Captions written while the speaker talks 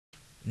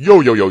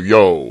Yo, yo, yo,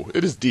 yo,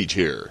 it is Deej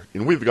here,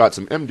 and we've got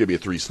some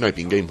MW3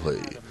 sniping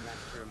gameplay.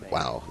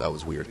 Wow, that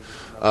was weird.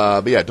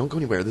 But yeah, don't go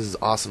anywhere. This is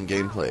awesome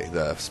gameplay.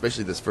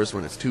 Especially this first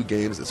one. It's 2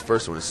 games. This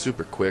first one is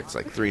super quick. It's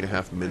like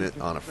 3.5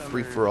 minutes on a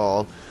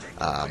free-for-all.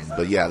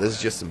 But yeah, this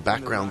is just some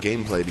background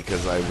gameplay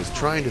because I was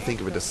trying to think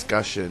of a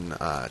discussion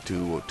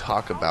to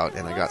talk about,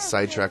 and I got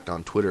sidetracked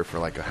on Twitter for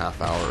like a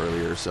half hour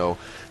earlier or so.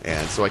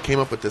 And so I came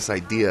up with this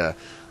idea.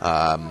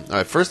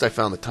 First I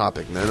found the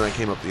topic, and then I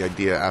came up with the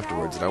idea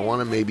afterwards that I want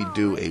to maybe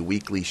do a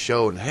weekly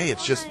show. And hey, it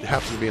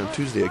happens to be on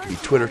Tuesday. It could be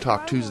Twitter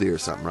Talk Tuesday or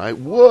something, right?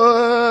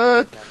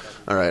 What?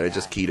 Alright, I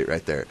just keyed it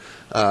right there.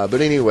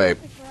 But anyway,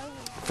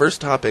 first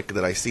topic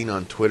that I seen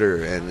on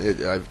Twitter,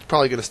 and I'm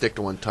probably going to stick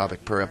to one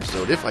topic per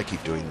episode if I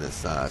keep doing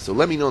this. So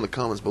let me know in the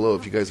comments below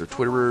if you guys are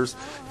Twitterers.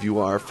 If you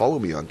are, follow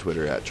me on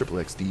Twitter at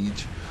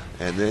XXXDeej,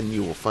 and then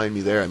you will find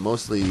me there. I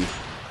mostly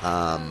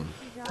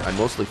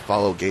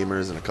follow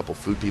gamers and a couple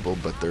food people,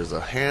 but there's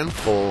a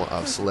handful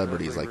of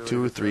celebrities, like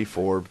 2 or 3,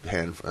 4, I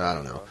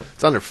don't know.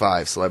 It's under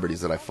 5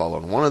 celebrities that I follow,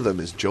 and one of them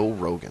is Joe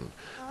Rogan.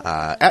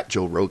 At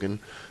Joe Rogan.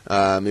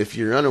 If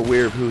you're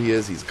unaware of who he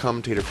is, he's a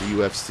commentator for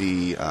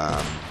UFC.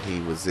 He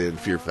was in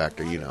Fear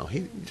Factor, you know.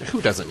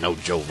 Who doesn't know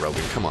Joe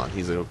Rogan? Come on,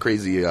 he's a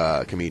crazy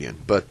comedian.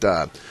 But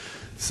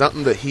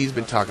something that he's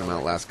been talking about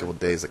the last couple of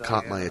days that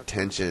caught my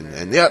attention,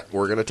 and yep,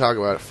 we're going to talk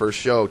about it first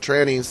show,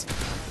 trannies.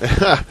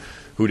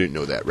 Who didn't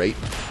know that, right?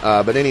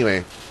 But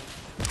anyway,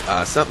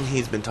 something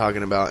he's been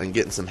talking about and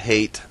getting some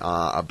hate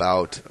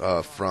about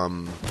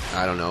from,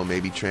 I don't know,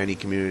 maybe tranny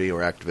community or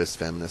activist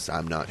feminists,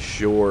 I'm not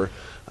sure.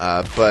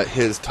 But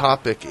his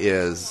topic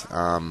is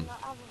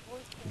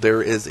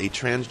there is a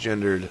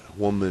transgendered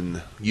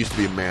woman, used to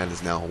be a man,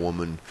 is now a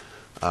woman,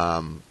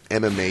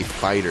 MMA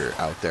fighter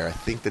out there. I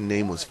think the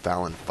name was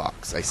Fallon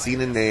Fox. I seen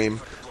a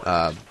name,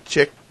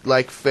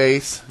 chick-like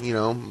face, you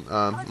know,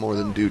 more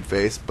than dude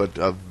face, but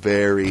a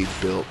very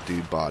built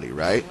dude body,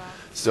 right?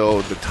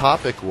 So the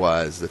topic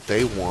was that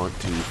they want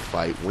to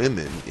fight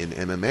women in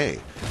MMA,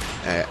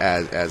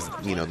 as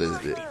you know,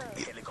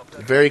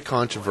 very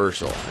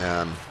controversial.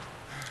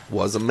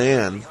 Was a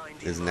man,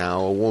 is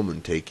now a woman,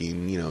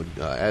 taking, you know,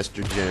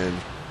 estrogen.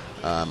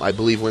 I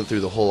believe went through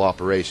the whole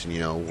operation, you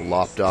know,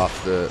 lopped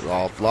off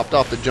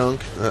the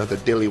junk,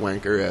 the dilly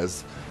wanker,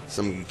 as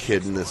some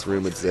kid in this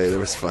room would say. There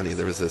was funny.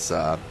 There was this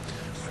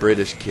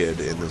British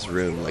kid in this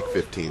room, like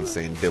 15,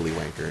 saying dilly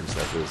wanker and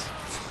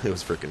stuff. It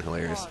was freaking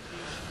hilarious.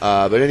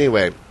 But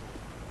anyway,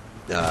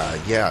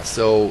 yeah.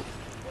 So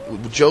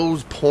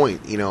Joe's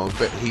point, you know,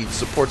 that he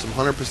supports him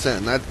 100%,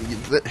 and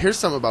that here's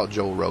something about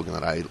Joe Rogan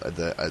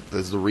that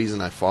there's the reason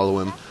I follow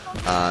him,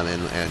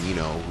 and you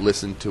know,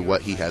 listen to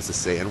what he has to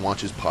say and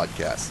watch his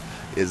podcast.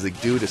 Is the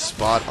dude is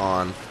spot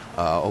on.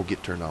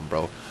 Get turned on,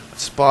 bro.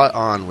 Spot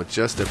on with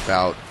just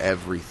about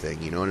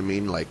everything. You know what I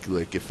mean? Like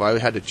if I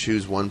had to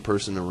choose one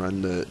person to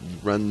run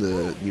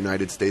the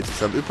United States or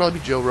something, it'd probably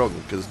be Joe Rogan,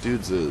 because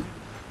dude's a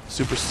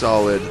super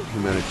solid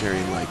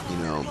humanitarian, like, you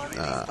know,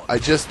 I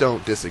just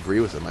don't disagree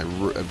with him.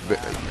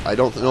 I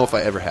don't know if I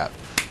ever have.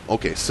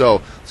 Okay,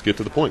 so let's get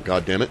to the point,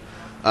 God damn it.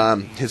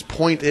 His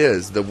point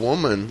is the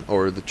woman,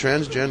 or the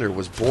transgender,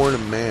 was born a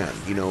man.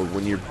 You know,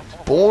 when you're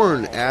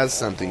born as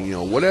something, you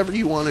know, whatever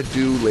you want to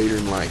do later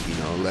in life, you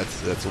know,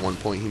 that's one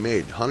point he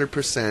made.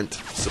 100%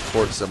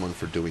 support someone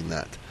for doing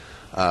that.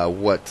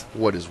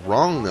 What is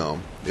wrong, though,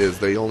 is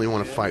they only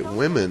want to fight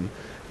women,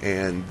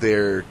 and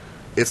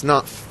it's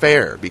not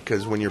fair,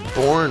 because when you're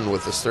born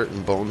with a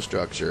certain bone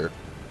structure,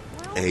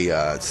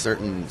 a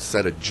certain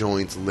set of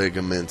joints,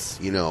 ligaments,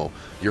 you know,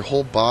 your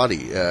whole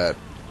body, a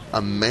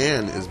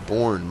man is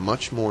born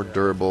much more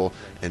durable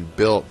and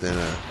built than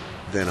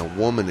a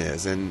woman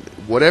is, and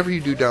whatever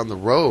you do down the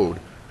road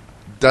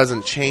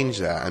doesn't change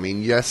that. I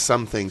mean, yes,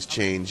 some things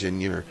change,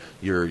 and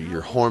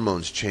your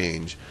hormones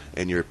change,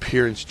 and your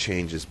appearance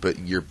changes, but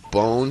your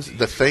bones,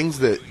 the things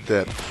that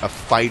a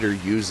fighter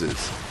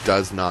uses,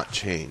 does not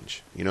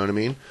change. You know what I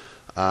mean?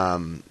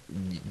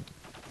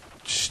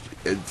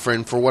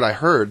 For what I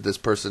heard, this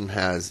person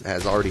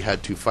has already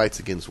had 2 fights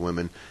against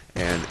women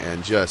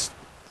and just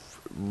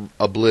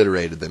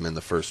obliterated them in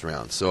the first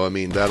round. So I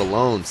mean, that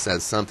alone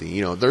says something.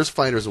 You know, there's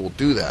fighters that will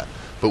do that,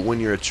 but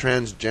when you're a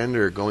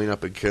transgender going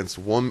up against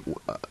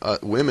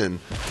women,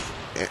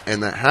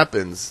 and that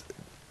happens,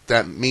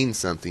 that means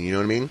something. You know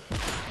what I mean?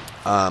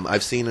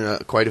 I've seen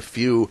quite a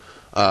few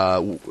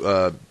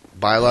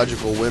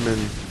biological women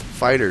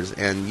fighters,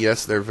 and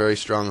yes, they're very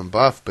strong and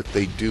buff, but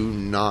they do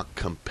not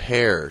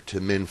compare to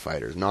men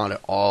fighters, not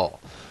at all.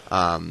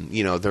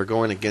 You know, they're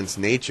going against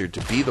nature to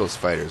be those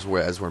fighters,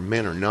 whereas where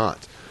men are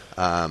not.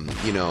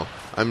 You know,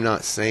 I'm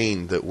not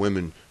saying that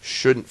women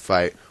shouldn't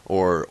fight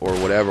or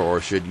whatever,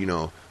 or should, you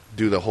know,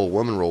 do the whole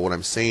woman role. What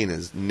I'm saying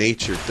is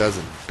nature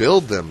doesn't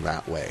build them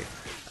that way.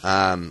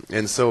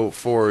 And so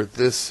for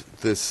this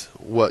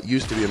what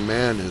used to be a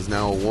man is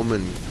now a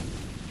woman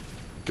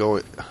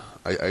going.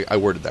 I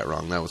worded that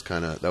wrong. That was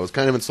kind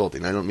of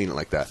insulting. I don't mean it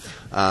like that.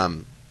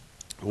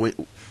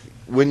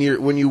 When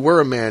you were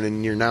a man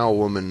and you're now a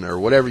woman, or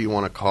whatever you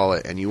want to call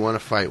it, and you want to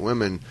fight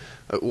women,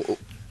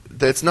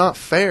 That's not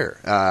fair.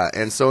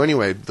 And so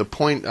anyway, the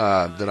point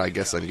that I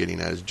guess I'm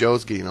getting at is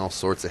Joe's getting all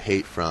sorts of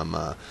hate from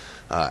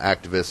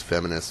activists,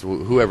 feminists,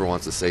 whoever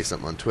wants to say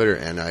something on Twitter,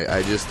 and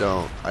I just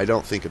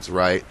don't think it's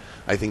right.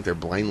 I think they're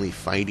blindly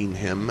fighting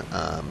him,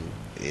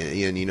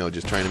 and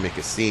just trying to make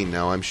a scene.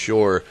 Now I'm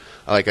sure,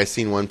 like I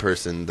seen one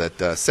person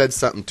that said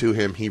something to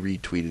him, he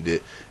retweeted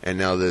it, and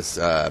now this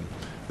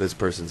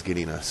person's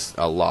getting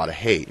a lot of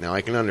hate. Now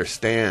I can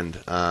understand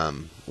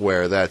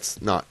where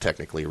that's not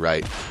technically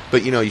right,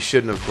 but you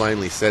shouldn't have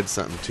blindly said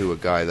something to a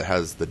guy that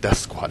has the Death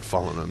Squad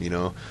following him.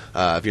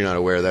 If you're not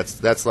aware,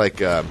 that's like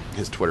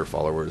his Twitter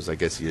followers. I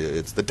guess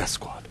it's the Death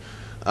Squad.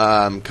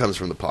 Comes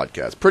from the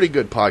podcast. Pretty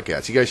good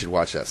podcast. You guys should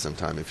watch that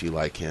sometime if you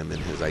like him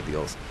and his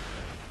ideals.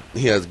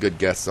 He has good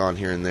guests on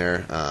here and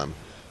there.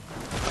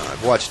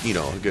 I've watched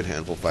a good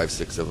handful,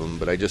 5-6 of them,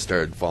 but I just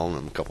started following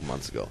him a couple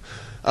months ago.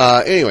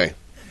 Anyway.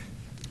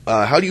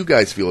 How do you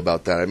guys feel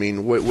about that? I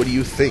mean, what do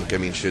you think? I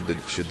mean, should the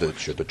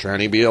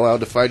tranny be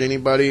allowed to fight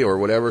anybody or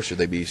whatever? Should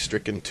they be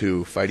stricken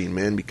to fighting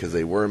men because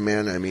they were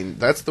men? I mean,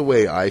 that's the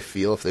way I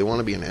feel. If they want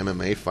to be an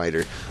MMA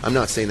fighter, I'm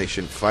not saying they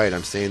shouldn't fight.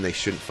 I'm saying they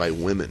shouldn't fight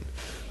women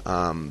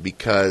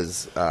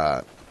because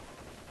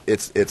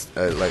it's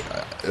like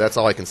that's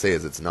all I can say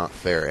is it's not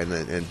fair,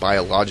 and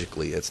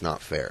biologically it's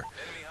not fair.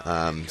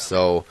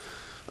 So.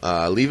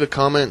 Leave a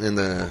comment in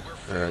the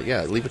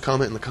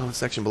comment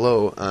section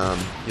below.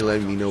 You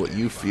let me know what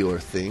you feel or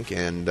think,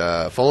 and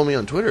follow me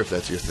on Twitter if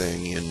that's your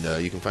thing.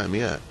 And you can find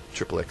me at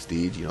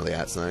XXXD, the @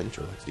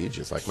 XXXD,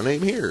 just like my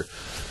name here.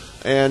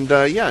 And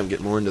I'm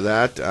getting more into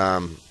that.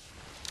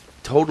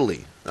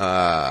 Totally.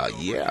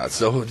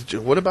 So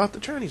what about the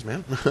trannies,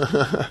 man?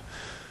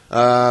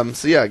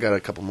 I got a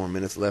couple more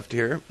minutes left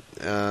here.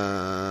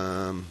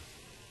 I'm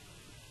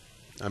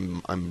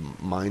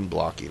mind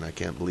blocking. I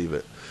can't believe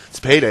it. It's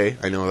payday.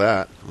 I know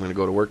that. I'm going to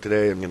go to work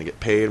today. I'm going to get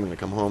paid. I'm going to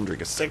come home,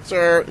 drink a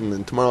sixer, and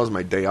then tomorrow's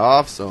my day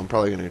off. So I'm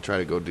probably going to try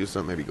to go do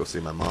something. Maybe go see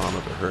my mom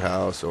up at her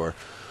house, or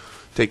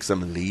take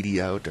some lady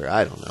out, or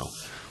I don't know.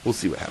 We'll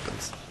see what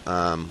happens.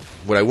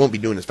 What I won't be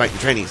doing is fighting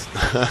trannies.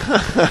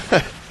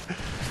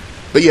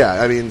 But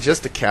yeah, I mean,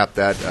 just to cap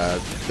that,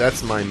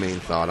 that's my main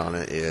thought on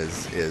it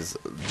is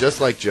just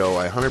like Joe,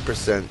 I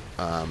 100%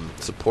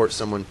 support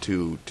someone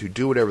to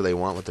do whatever they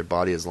want with their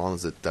body as long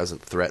as it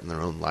doesn't threaten their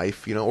own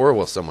life,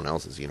 or someone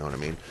else's, you know what I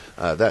mean?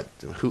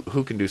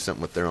 Who can do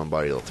something with their own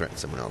body that'll threaten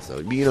someone else, though?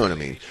 You know what I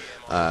mean?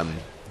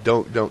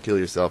 Don't kill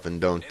yourself, and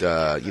don't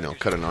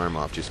cut an arm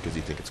off just because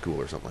you think it's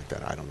cool or something like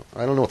that. I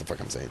don't know what the fuck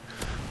I'm saying,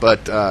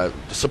 but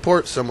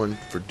support someone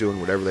for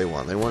doing whatever they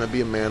want. They want to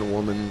be a man, a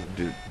woman,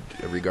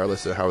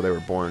 regardless of how they were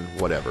born,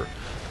 whatever.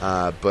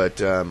 But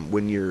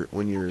when you're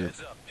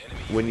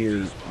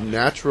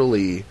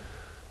naturally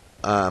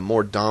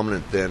more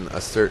dominant than a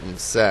certain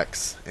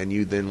sex, and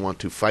you then want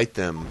to fight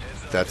them,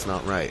 that's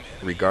not right.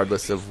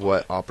 Regardless of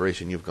what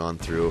operation you've gone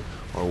through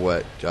or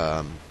what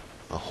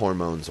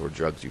hormones or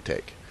drugs you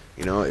take,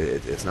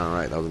 it's not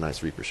right. That was a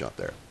nice Reaper shot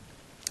there.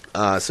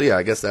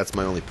 I guess that's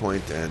my only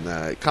point, and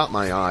it caught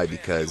my eye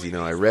because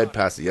I read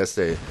past it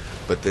yesterday,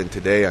 but then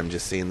today I'm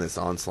just seeing this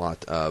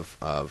onslaught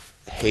of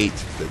hate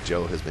that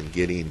Joe has been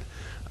getting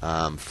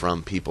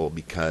from people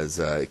because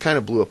it kind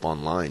of blew up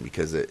online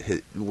because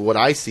what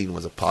I seen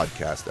was a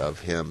podcast of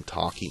him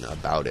talking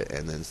about it,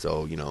 and then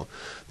so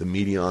the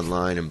media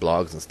online and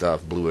blogs and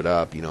stuff blew it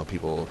up.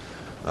 People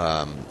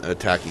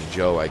attacking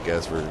Joe, I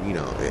guess,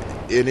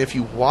 and if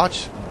you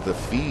watch the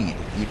feed,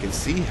 you can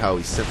see how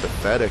he's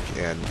sympathetic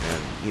and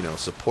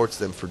supports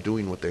them for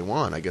doing what they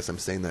want. I guess I'm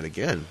saying that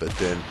again, but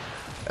then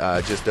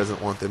just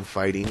doesn't want them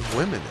fighting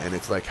women, and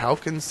it's like, how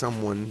can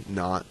someone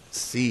not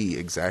see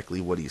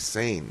exactly what he's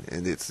saying?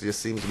 And it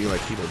just seems to me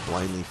like people are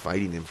blindly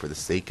fighting him for the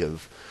sake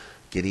of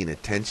getting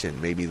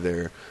attention. Maybe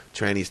they're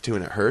trannies too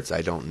and it hurts.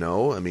 I don't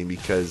know. I mean,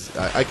 because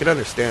I could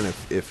understand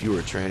if you were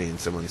a tranny and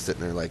someone was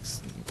sitting there like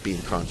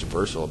being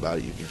controversial about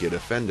it, you could get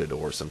offended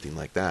or something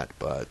like that.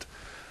 But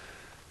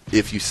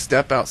if you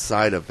step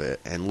outside of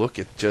it and look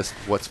at just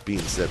what's being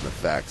said in the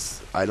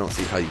facts, I don't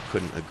see how you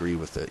couldn't agree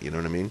with it. You know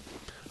what I mean?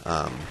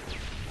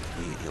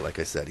 Like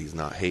I said, he's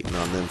not hating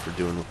on them for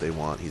doing what they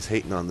want. He's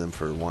hating on them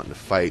for wanting to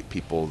fight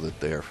people that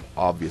they're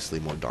obviously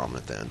more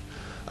dominant than.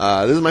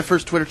 This is my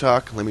first Twitter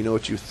talk. Let me know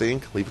what you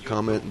think. Leave a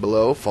comment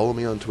below. Follow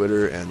me on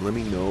Twitter, and let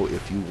me know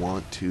if you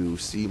want to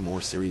see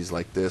more series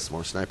like this,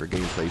 more sniper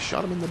gameplay.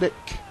 Shot him in the dick.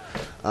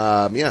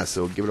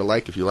 So give it a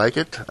like if you like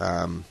it.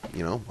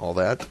 All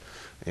that.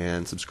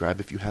 And subscribe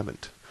if you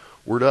haven't.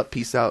 Word up,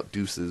 peace out,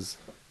 deuces.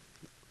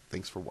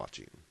 Thanks for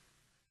watching.